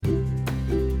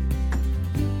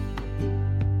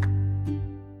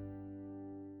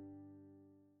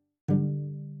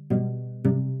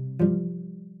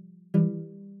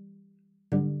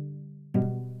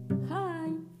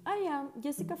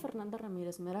Jessica Fernanda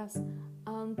Ramirez Meraz,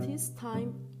 and this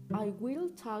time I will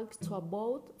talk to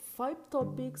about 5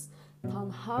 topics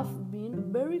that have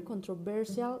been very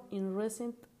controversial in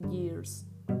recent years.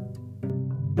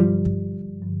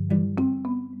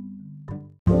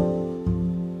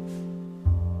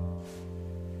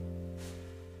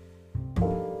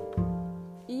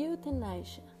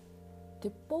 Euthanasia.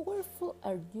 The powerful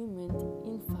argument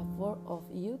in favor of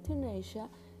euthanasia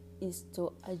is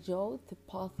to allow the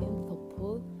patient to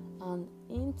put an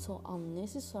end to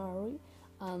unnecessary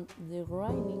and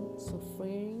degrading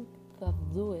suffering that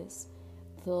does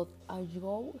not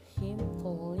allow him to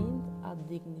lead a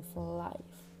dignified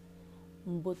life,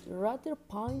 but rather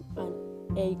pain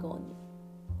and agony,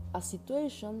 a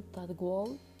situation that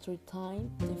would threaten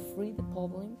to free the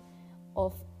problem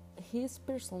of his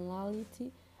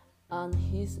personality and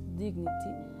his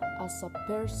dignity as a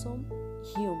person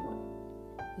human,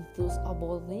 thus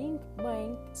avoiding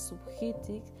being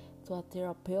subjected to a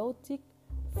therapeutic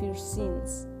fear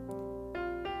since,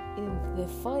 in the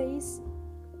face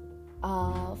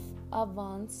of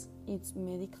advance its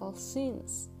medical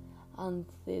science and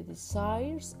the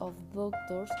desires of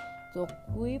doctors to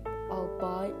keep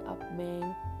alive a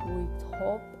being with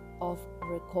hope of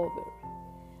recovery.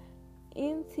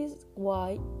 In this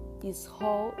way is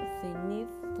how the need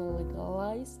to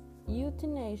legalize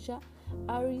euthanasia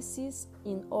arises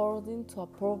in order to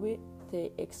approve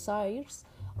the exercise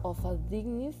of a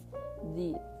dignified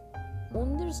death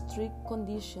under strict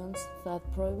conditions that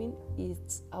prevent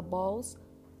its abuse.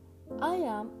 I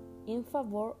am in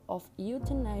favor of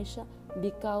euthanasia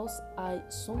because I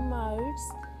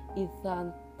summarize it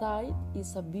that it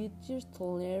is a better to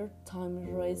learn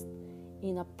time rest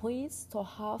in a place to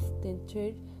have the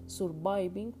third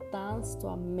surviving thanks to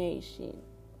a machine.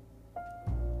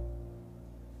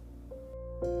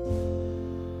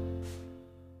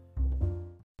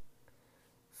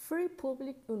 Free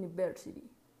public university.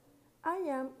 I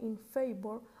am in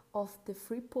favor of the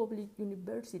free public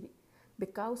university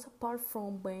because apart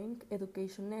from being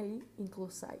educationally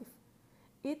inclusive,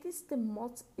 it is the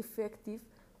most effective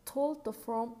tool to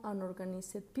form an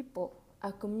organized people,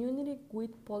 a community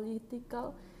with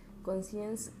political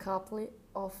conscience capable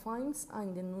of fighting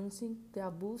and denouncing the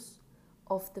abuse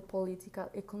of the political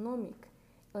economic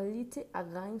elite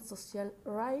against social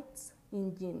rights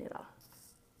in general.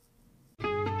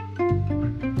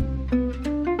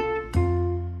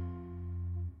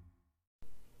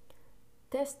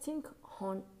 Testing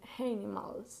on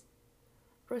animals.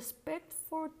 Respect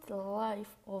for the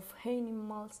life of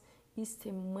animals is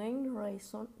the main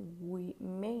reason why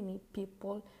many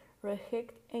people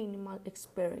reject animal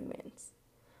experiments.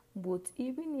 But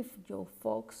even if you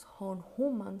focus on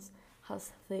humans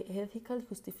has the ethical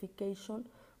justification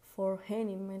for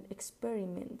animal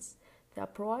experiments, the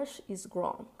approach is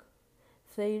wrong.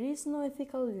 There is no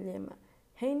ethical dilemma.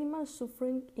 Animal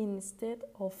suffering instead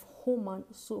of human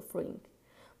suffering,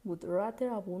 but rather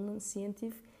abundant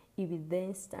scientific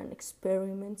evidence that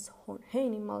experiments on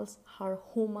animals harm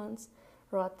humans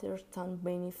rather than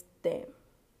benefit them.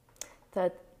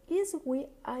 That is why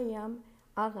I am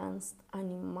against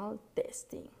animal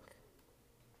testing.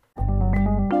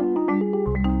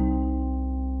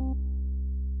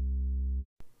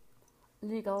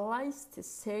 Legalize the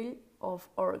sale of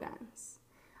organs.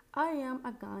 I am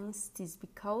against this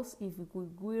because if we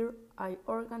were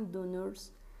organ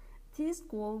donors, this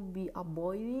would be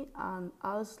avoided and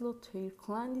also their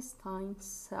clandestine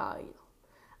sale,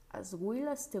 as well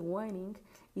as the wedding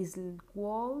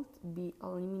would be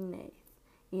eliminated.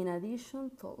 In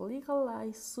addition to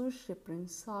legalize such a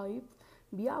principle,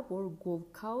 behavior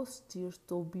would cause there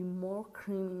to be more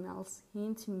criminals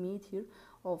in the matter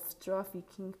of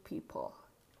trafficking people.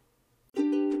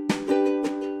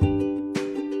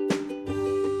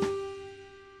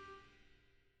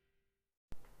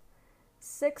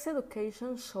 Sex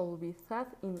education should be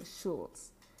taught in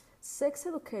schools. Sex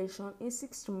education is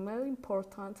extremely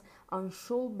important and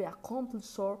should be a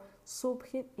compulsory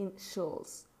subject in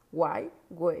schools. Why?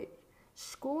 Well,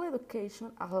 school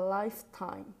education a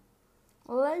lifetime.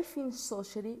 Life in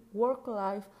society, work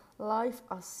life, life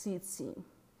as citizen.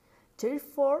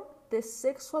 Therefore, the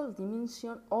sexual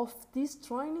dimension of this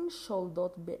training should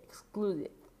not be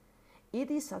excluded.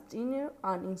 It is a inner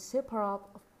and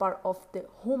inseparable part of the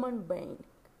human being.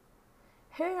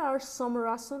 Here are some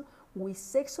reasons why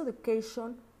sex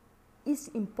education is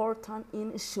important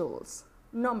in schools.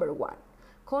 Number 1.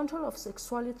 Control of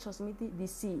sexually transmitted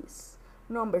disease.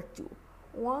 Number 2.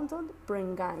 Wanton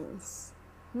pregnancy.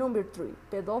 Number 3.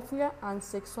 Pedophilia and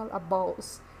sexual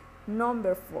abuse.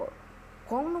 Number 4.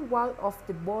 Control of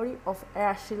the body of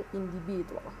aged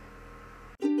individual.